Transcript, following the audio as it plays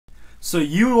So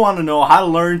you want to know how to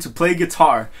learn to play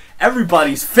guitar,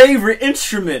 everybody's favorite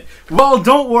instrument. Well,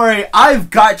 don't worry,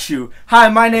 I've got you. Hi,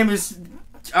 my name is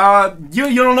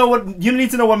you don't know what you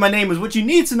need to know what my name is. What you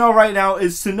need to know right now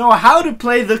is to know how to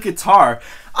play the guitar.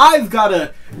 I've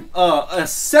got a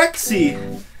sexy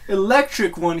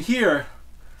electric one here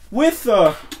with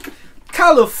a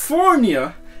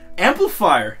California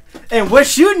amplifier. And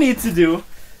what you need to do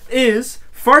is,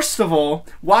 first of all,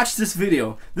 watch this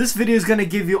video. This video is going to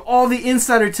give you all the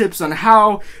insider tips on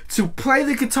how to play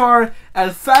the guitar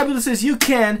as fabulous as you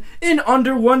can in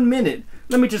under 1 minute.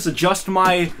 Let me just adjust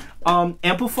my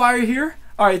amplifier here.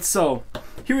 Alright, so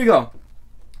here we go.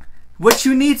 What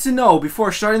you need to know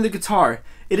before starting the guitar,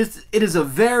 it is a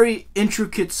very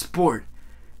intricate sport.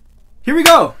 Here we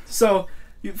go. So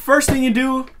first thing you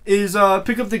do is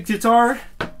pick up the guitar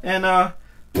and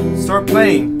start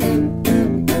playing.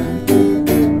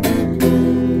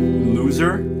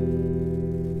 Loser.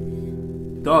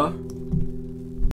 Duh.